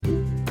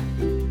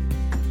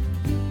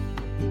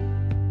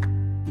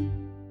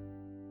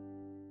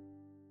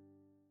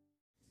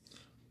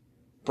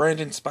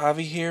Brandon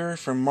Spivey here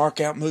from Mark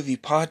Out Movie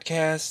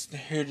Podcast,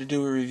 here to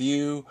do a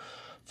review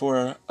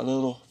for a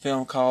little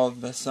film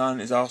called The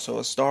Sun Is Also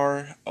a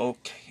Star.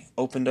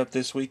 Opened up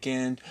this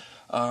weekend.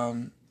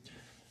 I'll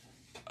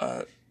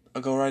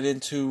go right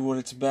into what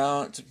it's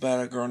about. It's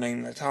about a girl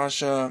named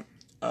Natasha,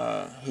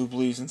 who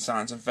believes in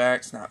signs and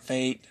facts, not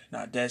fate,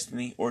 not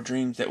destiny, or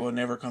dreams that will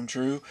never come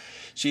true.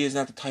 She is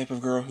not the type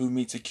of girl who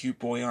meets a cute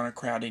boy on a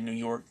crowded New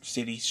York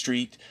City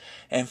street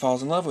and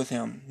falls in love with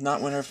him,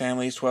 not when her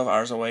family is 12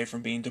 hours away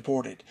from being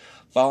deported.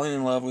 Falling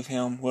in love with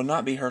him will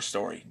not be her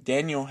story.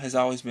 Daniel has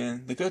always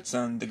been the good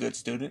son, the good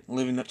student,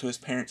 living up to his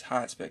parents'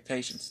 high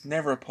expectations,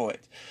 never a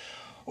poet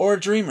or a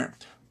dreamer.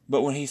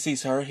 But when he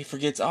sees her, he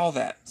forgets all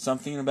that.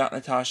 Something about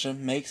Natasha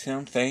makes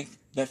him think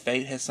that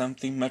fate has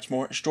something much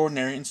more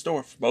extraordinary in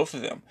store for both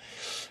of them.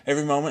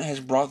 Every moment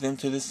has brought them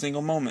to this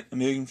single moment. A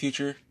million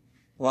future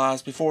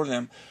lies before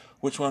them.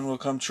 Which one will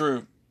come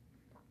true?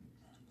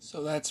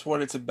 So that's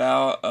what it's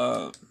about.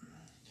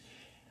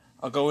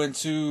 I'll go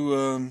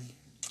into,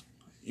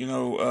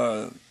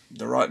 the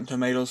Rotten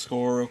Tomatoes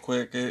score real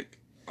quick. It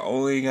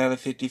only got a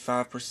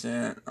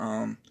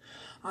 55%.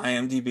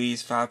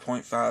 IMDb's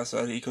 5.5, so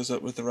it equals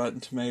up with the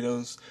Rotten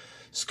Tomatoes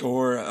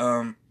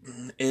score.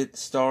 It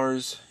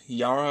stars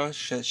Yara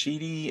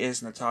Shahidi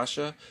as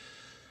Natasha,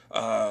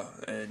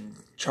 and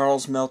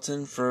Charles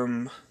Melton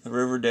from the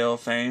Riverdale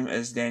fame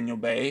as Daniel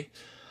Bay.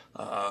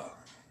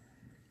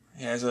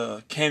 He has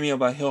a cameo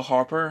by Hill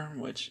Harper,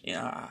 which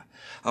I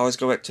always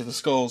go back to the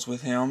Skulls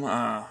with him.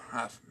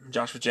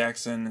 Joshua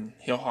Jackson and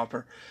Hill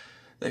Harper,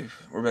 they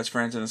were best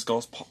friends in the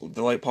Skulls.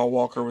 The late Paul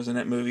Walker was in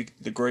that movie.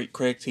 The great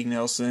Craig T.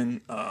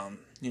 Nelson,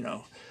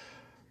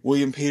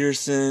 William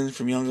Peterson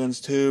from Young Guns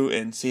 2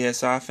 and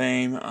CSI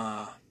fame.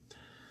 I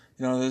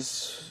want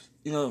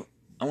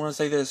to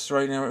say this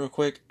right now real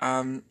quick.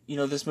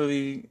 This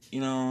movie,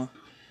 when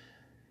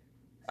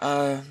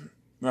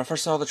I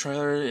first saw the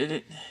trailer,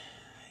 it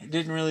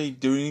didn't really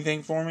do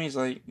anything for me. It's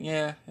like,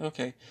 yeah,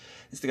 okay.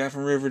 It's the guy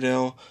from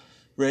Riverdale,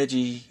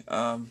 Reggie,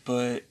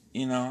 but,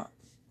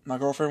 my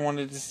girlfriend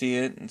wanted to see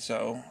it, and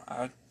so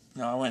I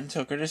went and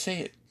took her to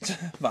see it.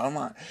 Bottom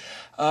line.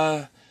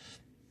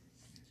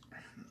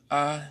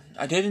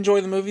 I did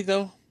enjoy the movie,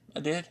 though. I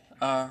did.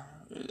 I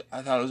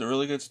thought it was a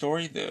really good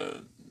story.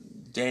 The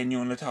Daniel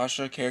and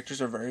Natasha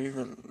characters are very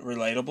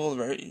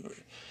relatable.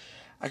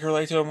 I can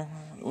relate to them.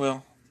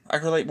 Well, I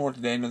can relate more to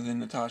Daniel than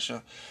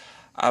Natasha.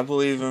 I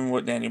believe in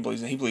what Daniel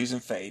believes in. He believes in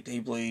fate. He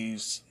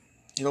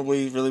don't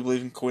really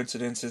believe in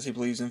coincidences. He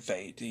believes in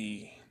fate.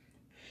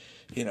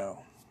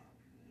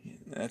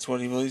 That's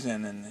what he believes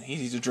in. And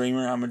he's a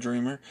dreamer. I'm a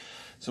dreamer.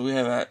 So we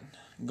have that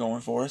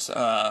going for us.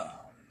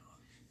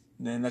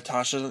 Then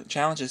Natasha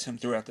challenges him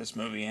throughout this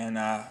movie, and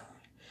I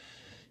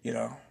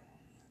know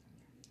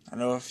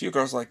a few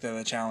girls like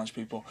that challenge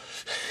people.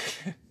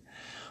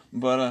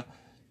 But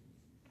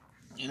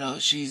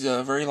she's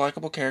a very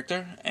likable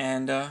character,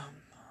 and I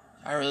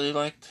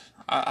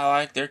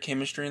liked their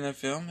chemistry in the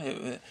film.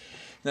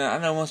 Now I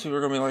know most people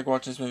are gonna be like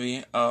watching this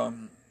movie.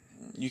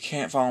 You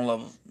can't fall in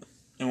love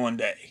in one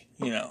day.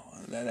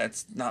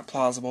 That's not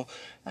plausible.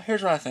 Now,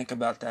 here's what I think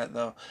about that,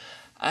 though.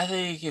 I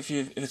think if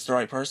it's the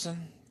right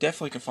person,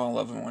 definitely can fall in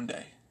love in one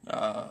day.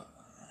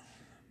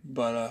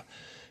 But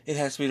it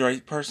has to be the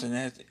right person.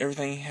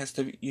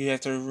 You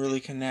have to really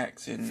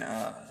connect, and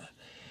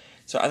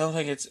so I don't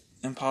think it's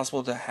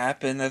impossible to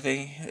happen. I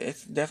think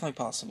it's definitely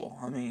possible.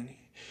 I mean,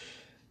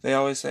 they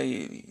always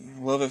say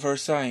love at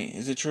first sight.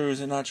 Is it true?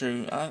 Is it not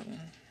true?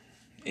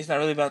 It's not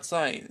really about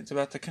sight. It's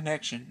about the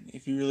connection.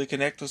 If you really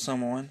connect with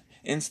someone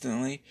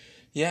instantly,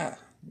 yeah,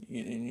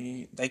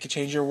 they could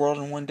change your world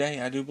in one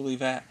day. I do believe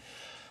that.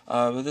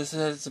 But this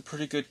is a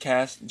pretty good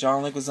cast.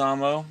 John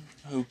Leguizamo,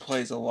 who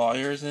plays a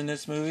lawyer, is in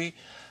this movie.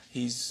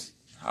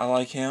 I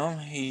like him.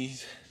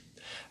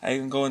 I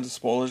didn't go into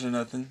spoilers or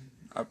nothing.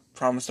 I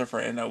promised a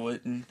friend I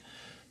wouldn't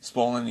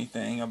spoil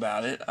anything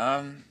about it.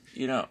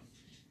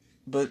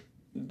 But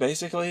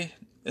basically,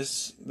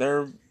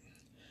 they're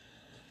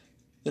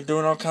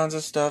doing all kinds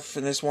of stuff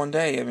in this one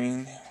day. I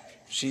mean,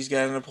 she's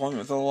got an appointment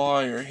with a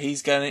lawyer.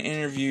 He's got an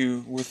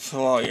interview with the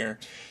lawyer.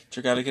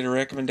 She's got to get a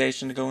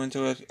recommendation to go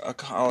into a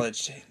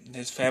college.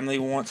 His family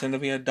wants him to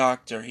be a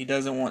doctor. He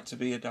doesn't want to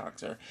be a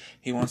doctor.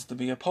 He wants to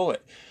be a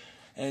poet.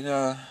 And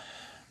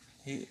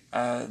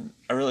I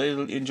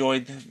really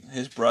enjoyed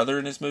his brother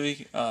in this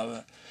movie,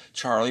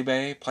 Charlie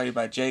Bay, played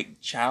by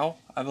Jake Chow,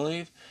 I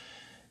believe.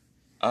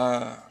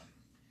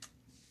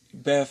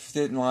 Beth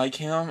didn't like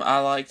him. I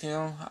liked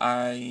him.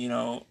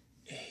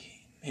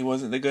 He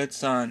wasn't the good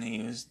son.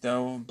 He was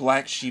the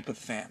black sheep of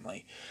the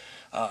family.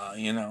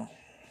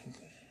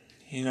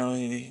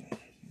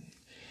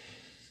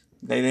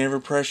 They never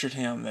pressured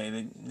him.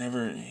 They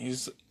never.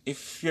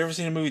 If you ever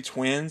seen the movie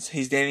Twins,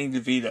 he's Danny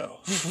DeVito.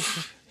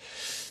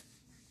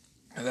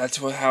 That's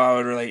how I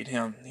would relate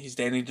him. He's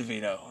Danny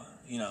DeVito.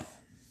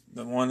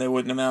 The one that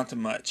wouldn't amount to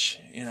much.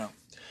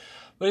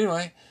 But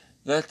anyway,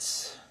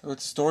 that's what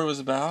the story was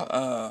about.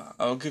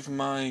 I'll give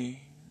my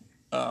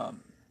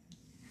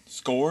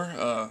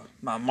score,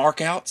 my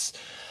markouts.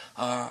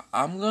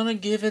 I'm gonna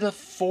give it a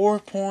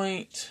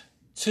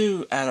 4.2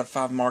 2 out of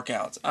 5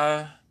 markouts.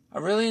 I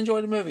really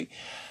enjoyed the movie.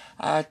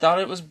 I thought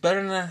it was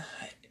better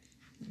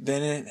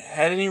than it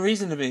had any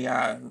reason to be.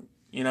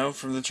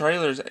 From the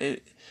trailers,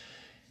 it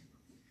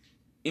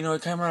came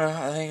out.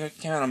 I think it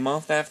came out a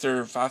month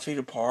after 5 Feet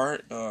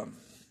Apart.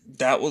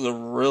 That was a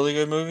really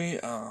good movie.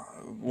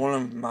 One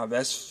of my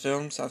best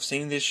films I've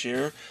seen this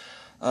year.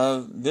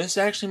 This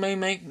actually may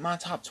make my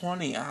top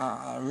 20.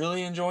 I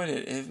really enjoyed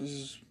it. It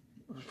was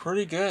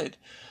pretty good.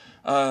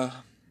 It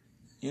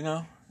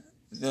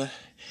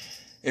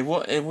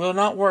will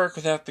not work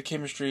without the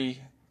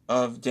chemistry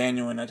of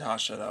Daniel and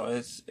Natasha,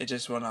 though. It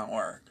just will not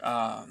work.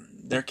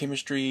 Their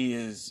chemistry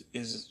is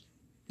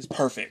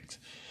perfect,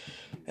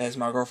 as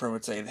my girlfriend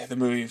would say. The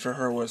movie for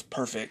her was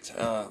perfect.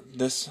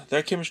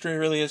 Their chemistry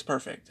really is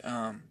perfect.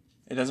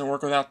 It doesn't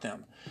work without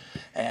them,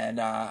 and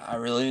I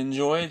really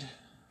enjoyed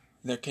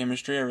their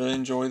chemistry. I really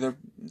enjoyed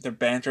their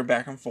banter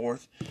back and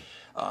forth,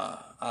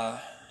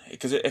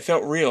 because it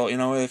felt real.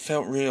 It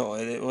felt real.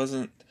 It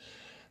wasn't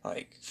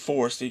like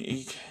forced.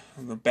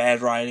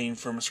 Bad writing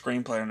from a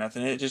screenplay or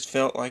nothing. It just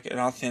felt like an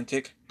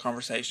authentic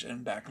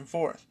conversation back and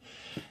forth.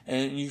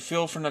 And you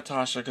feel for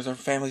Natasha because her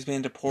family's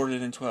being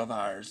deported in 12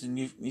 hours. And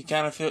you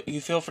kind of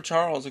feel for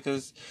Charles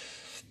because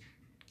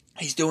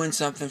he's doing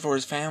something for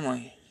his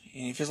family.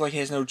 And he feels like he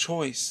has no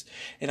choice.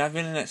 And I've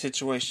been in that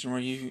situation where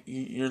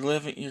you're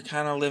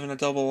kind of living a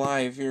double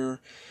life. You're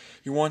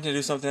wanting to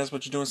do something else,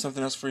 but you're doing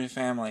something else for your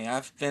family.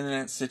 I've been in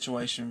that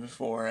situation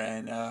before,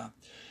 and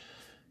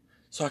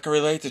so I can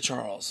relate to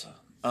Charles.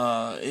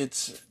 I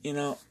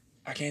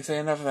can't say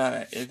enough about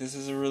it. This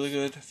is a really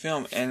good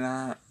film, and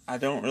I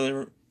don't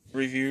really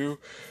review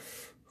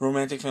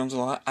romantic films a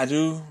lot. I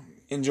do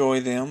enjoy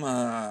them,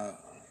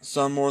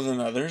 some more than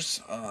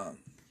others.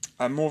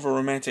 I'm more of a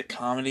romantic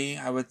comedy,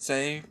 I would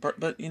say, but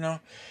I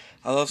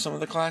love some of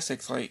the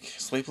classics like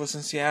Sleepless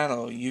in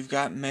Seattle, You've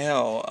Got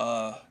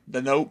Mail,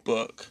 The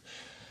Notebook.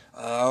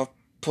 I'll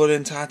put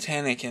in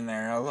Titanic in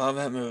there. I love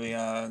that movie.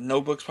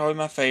 Notebook's probably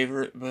my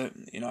favorite, but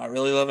I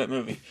really love that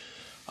movie.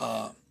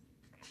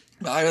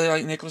 But I really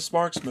like Nicholas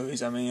Sparks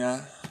movies. I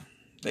mean,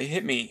 they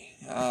hit me.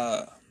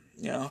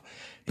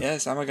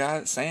 Yes, I'm a guy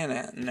that's saying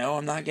that. No,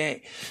 I'm not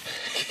gay.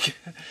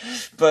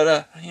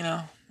 But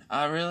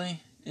I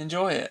really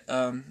enjoy it.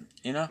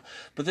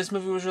 But this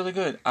movie was really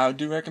good. I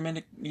do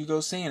recommend you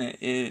go seeing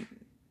it.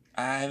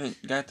 I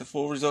haven't got the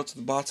full results of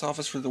the box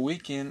office for the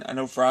weekend. I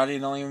know Friday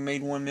it only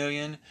made $1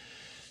 million,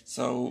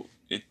 so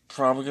it's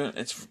probably gonna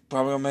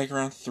make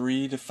around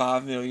 $3 to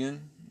 $5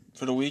 million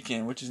for the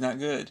weekend, which is not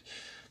good.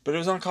 But it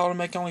was on call to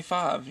make only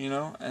 5,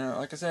 And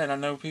like I said, I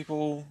know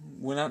people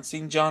went out and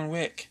seen John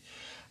Wick.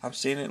 I'm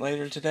seeing it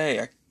later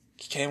today. I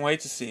can't wait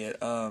to see it.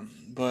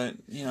 But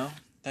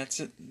that's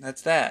it.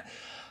 That's that.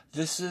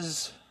 This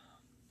is,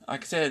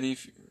 like I said,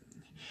 if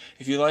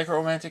you like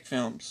romantic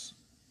films,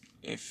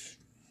 if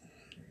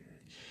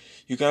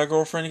you got a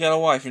girlfriend, you got a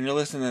wife, and you're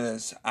listening to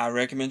this, I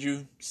recommend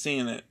you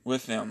seeing it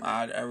with them.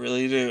 I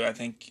really do. I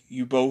think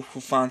you both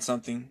will find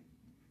something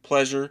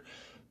pleasurable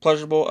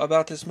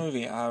about this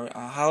movie. I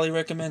highly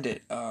recommend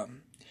it.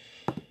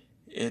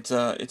 It's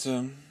a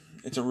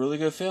really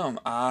good film.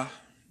 I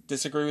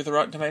disagree with the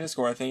Rotten Tomatoes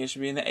score. I think it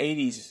should be in the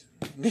 80s,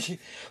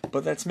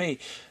 but that's me.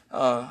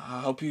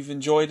 I hope you've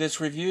enjoyed this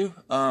review.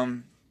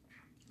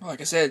 Like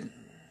I said,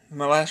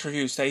 my last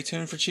review. Stay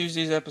tuned for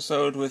Tuesday's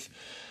episode with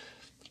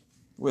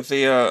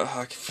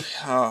the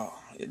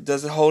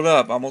does it hold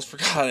up? I almost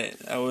forgot it.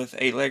 With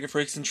 8-Legged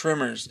Freaks and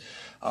Tremors.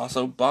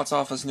 Also, box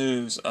office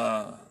news.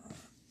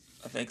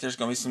 I think there's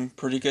going to be some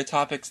pretty good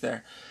topics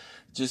there.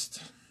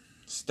 Just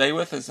stay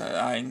with us.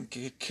 I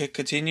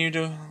continue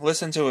to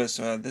listen to us.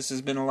 This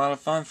has been a lot of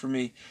fun for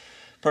me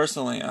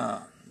personally.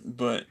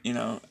 But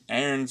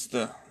Aaron's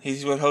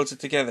he's what holds it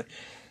together.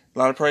 A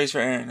lot of praise for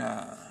Aaron.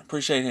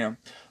 Appreciate him.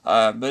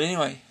 But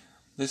anyway,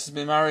 this has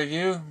been my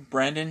review.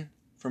 Brandon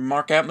from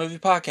Mark Out Movie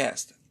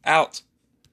Podcast. Out.